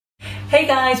Hey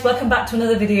guys, welcome back to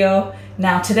another video.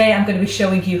 Now today I'm going to be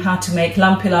showing you how to make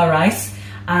lamb pilau rice,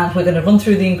 and we're going to run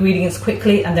through the ingredients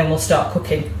quickly and then we'll start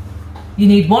cooking. You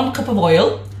need 1 cup of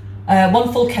oil,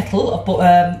 1 full kettle of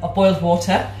boiled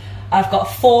water. I've got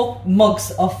 4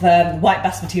 mugs of white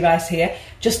basmati rice here,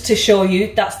 just to show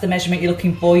you that's the measurement you're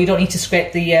looking for. You don't need to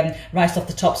scrape the rice off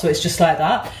the top, so it's just like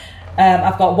that.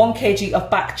 I've got 1 kg of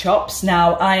back chops.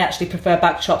 Now I actually prefer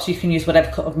back chops, you can use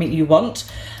whatever cut of meat you want.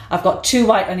 I've got 2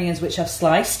 white onions which I've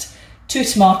sliced, 2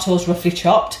 tomatoes roughly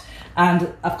chopped, and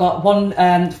I've got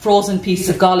 1 frozen piece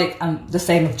of garlic and the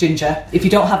same of ginger. If you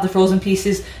don't have the frozen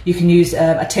pieces, you can use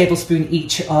a tablespoon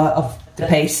each of the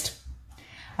paste.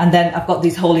 And then I've got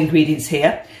these whole ingredients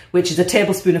here, which is a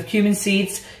tablespoon of cumin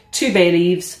seeds, 2 bay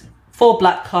leaves, 4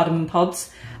 black cardamom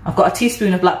pods. I've got a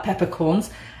teaspoon of black peppercorns,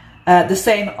 the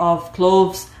same of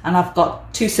cloves, and I've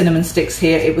got 2 cinnamon sticks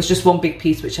here. It was just 1 big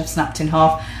piece which I've snapped in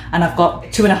half, and I've got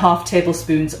 2.5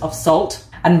 tablespoons of salt.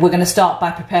 And we're going to start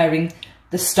by preparing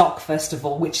the stock first of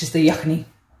all, which is the yakni.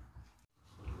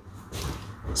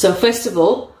 So first of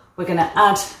all, we're going to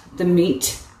add the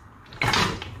meat,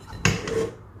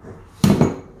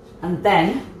 and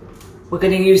then we're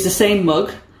going to use the same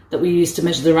mug that we used to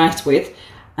measure the rice with,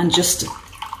 and just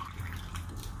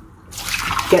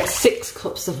get 6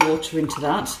 cups of water into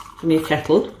that from your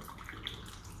kettle.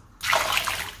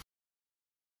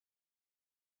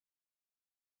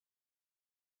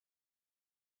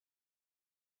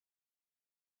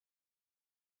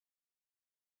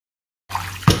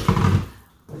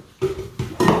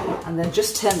 And then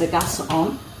just turn the gas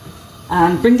on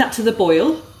and bring that to the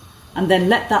boil, and then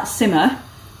let that simmer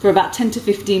for about 10 to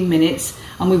 15 minutes,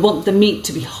 and we want the meat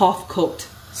to be half cooked.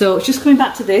 So just coming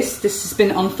back to this has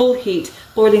been on full heat,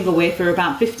 boiling away for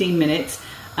about 15 minutes,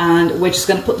 and we're just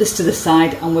going to put this to the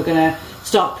side, and we're going to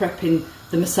start prepping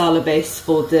the masala base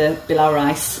for the pilau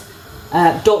rice.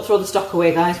 Don't throw the stock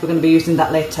away guys, we're going to be using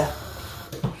that later.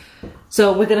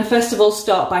 So we're going to first of all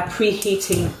start by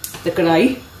preheating the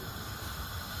karai,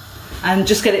 and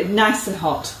just get it nice and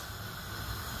hot.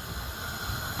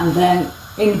 And then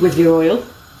in with your oil.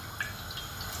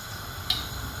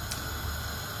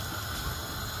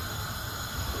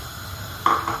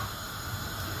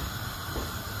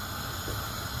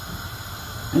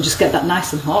 And just get that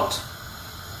nice and hot.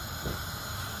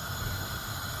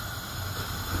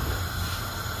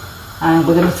 And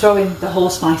we're going to throw in the whole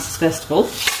spices first of all.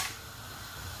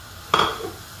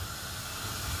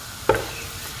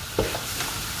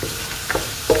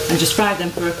 And just fry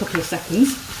them for a couple of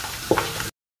seconds.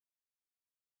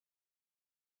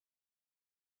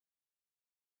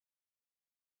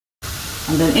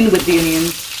 And then in with the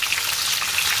onions.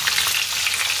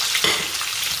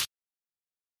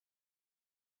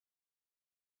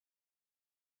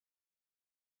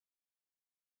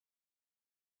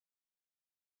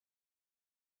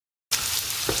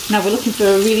 Now we're looking for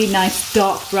a really nice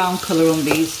dark brown colour on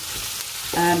these,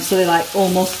 so they're like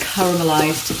almost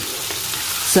caramelised.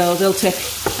 So they'll take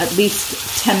at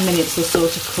least 10 minutes or so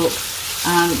to cook,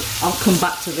 and I'll come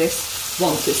back to this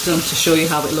once it's done to show you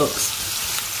how it looks.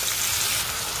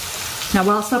 Now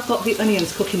whilst I've got the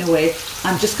onions cooking away,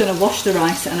 I'm just going to wash the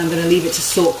rice and I'm going to leave it to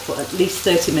soak for at least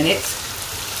 30 minutes.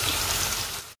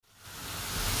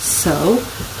 So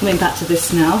coming back to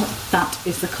this now, that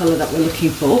is the colour that we're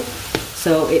looking for.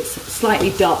 So it's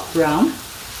slightly dark brown,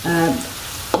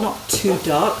 not too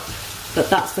dark, but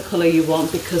that's the colour you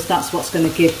want, because that's what's going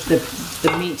to give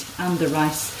the meat and the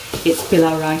rice its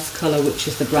pilau rice colour, which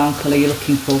is the brown colour you're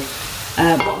looking for.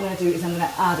 What I'm going to do is I'm going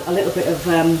to add a little bit of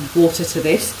water to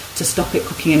this to stop it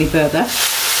cooking any further.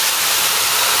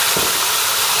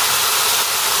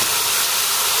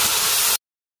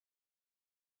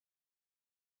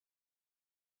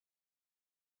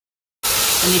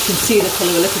 And you can see the colour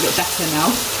a little bit better now,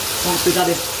 once we've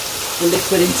added the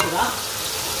liquid into that.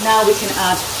 Now we can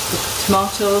add the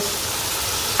tomatoes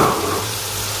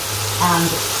and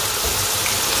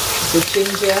the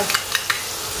ginger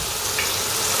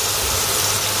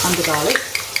and the garlic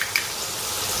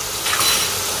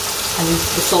and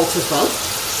the salt as well.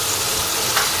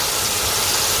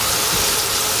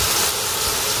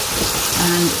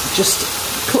 And just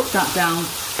cook that down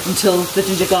until the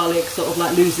ginger garlic sort of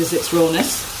like loses its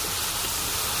rawness,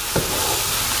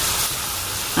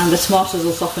 and the tomatoes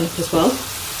will soften up as well,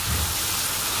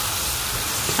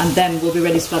 and then we'll be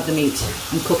ready to add the meat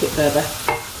and cook it further.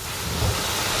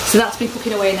 So that's been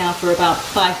cooking away now for about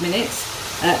 5 minutes.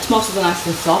 Tomatoes are nice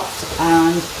and soft,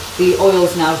 and the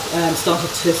oil's now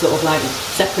started to sort of like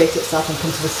separate itself and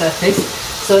come to the surface.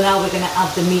 So now we're going to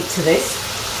add the meat to this.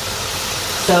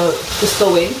 So just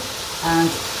go in and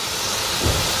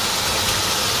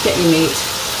get your meat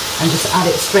and just add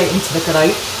it straight into the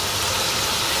karai.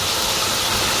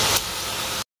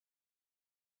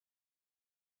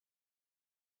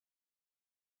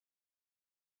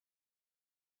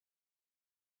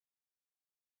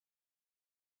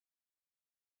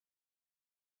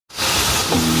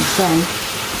 Then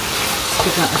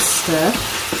give that a stir,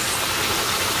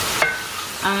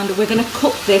 and we're going to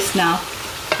cook this now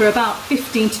for about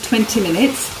 15 to 20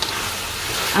 minutes,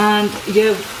 and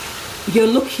you're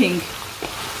looking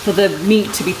for the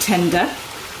meat to be tender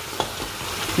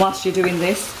whilst you're doing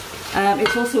this.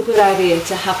 It's also a good idea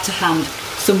to have to hand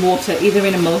some water either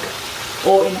in a mug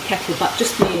or in a kettle, but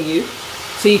just near you,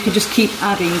 so you can just keep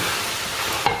adding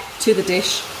to the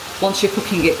dish once you're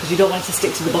cooking it, because you don't want it to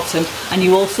stick to the bottom, and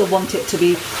you also want it to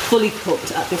be fully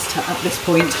cooked at this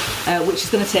point, which is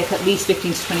going to take at least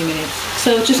 15 to 20 minutes.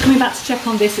 So just coming back to check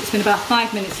on this, it's been about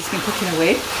 5 minutes it's been cooking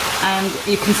away, and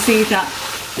you can see that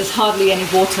there's hardly any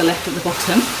water left at the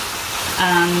bottom,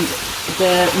 and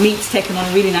the meat's taken on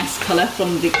a really nice colour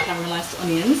from the caramelised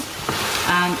onions.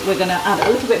 And we're going to add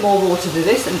a little bit more water to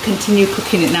this and continue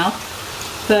cooking it now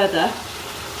further.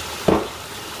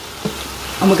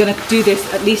 And we're going to do this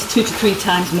at least 2 to 3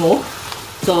 times more.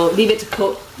 So leave it to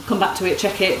cook, come back to it,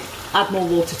 check it, add more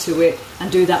water to it,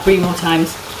 and do that 3 more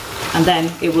times, and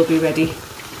then it will be ready.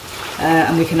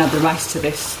 And we can add the rice to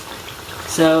this.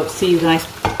 So see you guys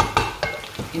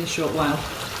in a short while.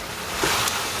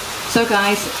 So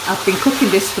guys, I've been cooking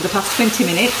this for the past 20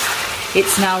 minutes.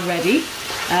 It's now ready.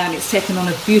 It's taken on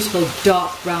a beautiful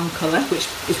dark brown colour, which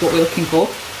is what we're looking for.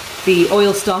 The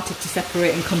oil started to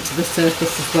separate and come to the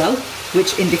surface as well,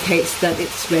 which indicates that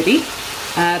it's ready.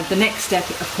 The next step,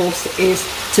 of course, is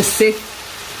to sift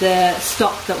the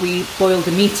stock that we boiled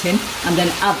the meat in and then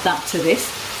add that to this.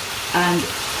 And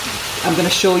I'm going to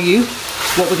show you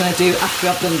what we're going to do after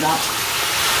I've done that.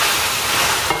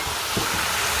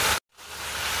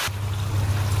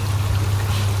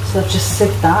 So I've just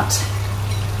sieved that,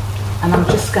 and I'm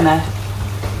just going to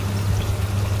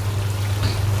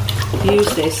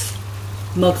use this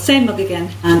mug, same mug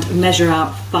again, and measure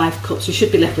out 5 cups. You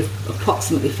should be left with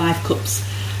approximately 5 cups,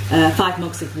 5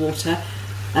 mugs of water.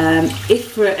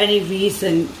 If for any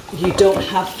reason you don't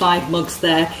have 5 mugs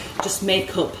there, just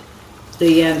make up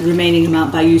the remaining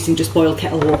amount by using just boiled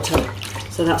kettle water.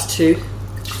 So that's 2,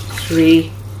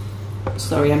 3,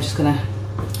 sorry, I'm just gonna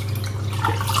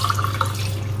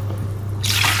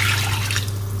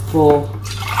 4,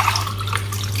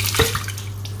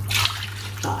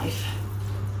 5.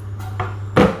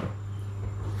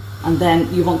 And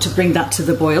then you want to bring that to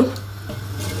the boil.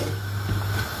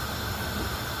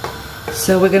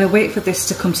 So we're going to wait for this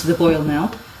to come to the boil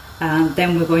now, and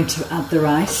then we're going to add the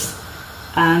rice.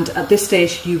 And at this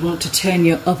stage you want to turn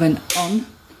your oven on,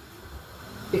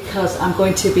 because I'm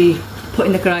going to be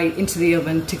putting the karai into the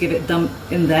oven to give it dum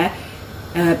in there,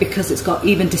 because it's got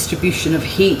even distribution of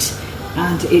heat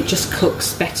and it just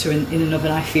cooks better in an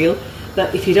oven, I feel.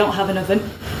 But if you don't have an oven,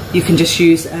 you can just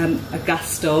use a gas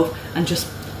stove and just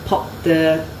pop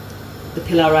the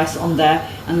pilau rice on there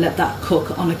and let that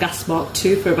cook on a gas mark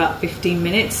 2 for about 15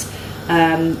 minutes.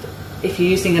 If you're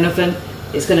using an oven,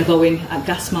 it's going to go in at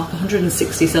gas mark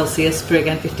 160 Celsius for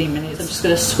again 15 minutes. I'm just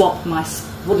going to swap my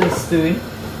wooden spoon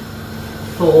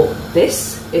for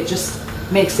this. It just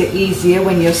makes it easier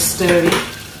when you're stirring,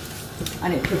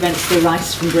 and it prevents the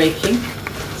rice from breaking.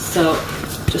 So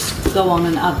just go on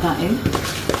and add that in.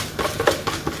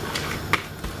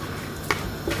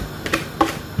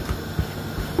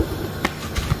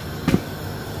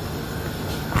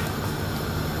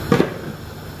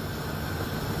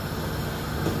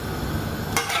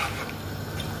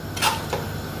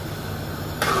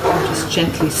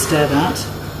 Gently stir that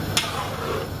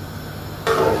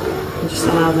and just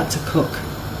allow that to cook.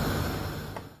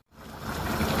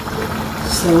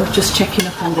 So just checking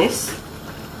up on this,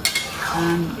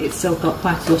 and it's still got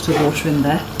quite a lot of water in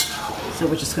there, so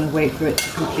we're just going to wait for it to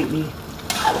completely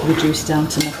reduce down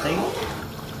to nothing.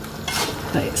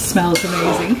 But it smells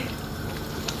amazing.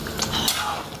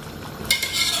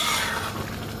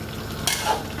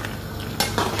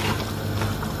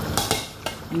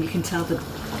 And you can tell that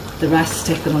the rice has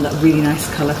taken on that really nice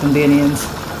colour from the onions.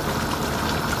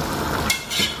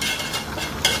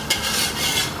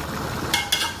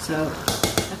 So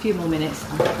a few more minutes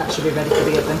and that should be ready for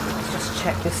the oven. Let's just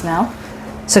check this now.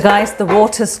 So guys, the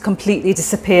water's completely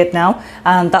disappeared now,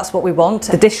 and that's what we want.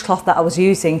 The dishcloth that I was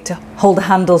using to hold the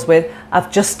handles with,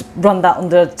 I've just run that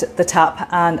under the tap,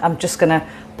 and I'm just going to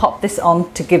pop this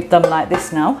on to give them like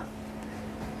this now.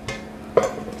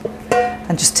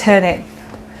 And just turn it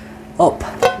up.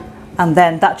 And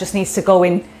then that just needs to go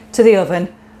in to the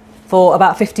oven for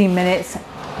about 15 minutes,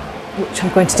 which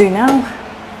I'm going to do now.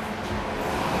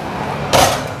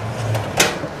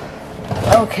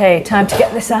 Okay, time to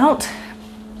get this out.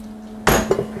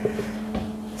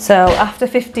 So after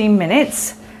 15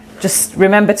 minutes, just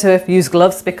remember to use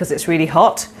gloves because it's really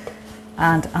hot.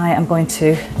 And I am going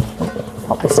to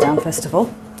pop this down first of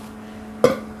all.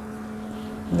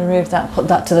 Remove that, put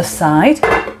that to the side.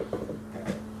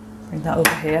 Bring that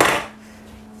over here.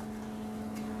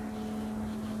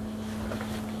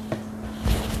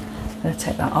 I'm going to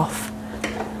take that off.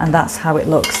 And that's how it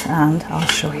looks, and I'll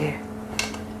show you.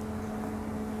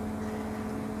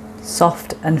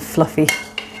 Soft and fluffy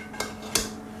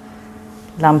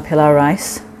lamb pilau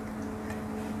rice.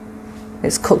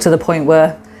 It's cooked to the point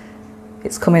where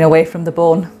it's coming away from the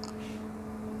bone.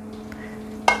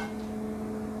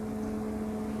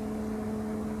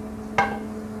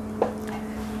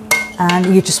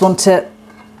 And you just want to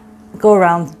go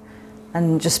around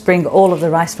and just bring all of the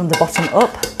rice from the bottom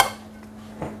up.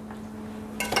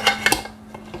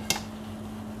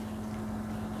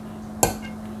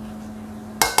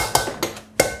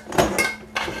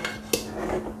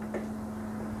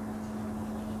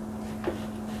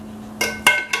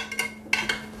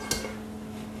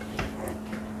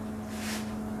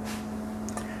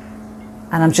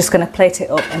 And I'm just going to plate it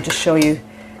up and just show you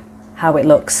how it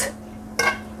looks.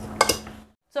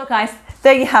 So guys,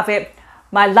 there you have it,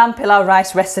 my lamb pilau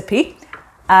rice recipe.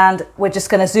 And we're just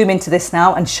going to zoom into this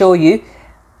now and show you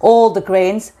all the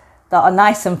grains that are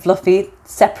nice and fluffy,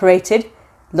 separated.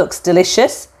 Looks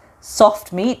delicious,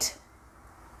 soft meat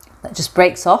that just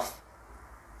breaks off.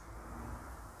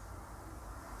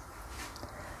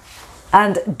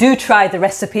 And do try the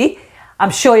recipe. I'm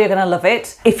sure you're going to love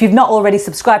it. If you've not already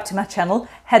subscribed to my channel,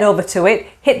 head over to it,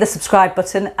 hit the subscribe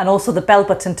button and also the bell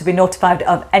button to be notified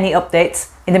of any updates.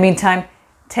 In the meantime,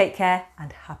 take care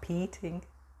and happy eating.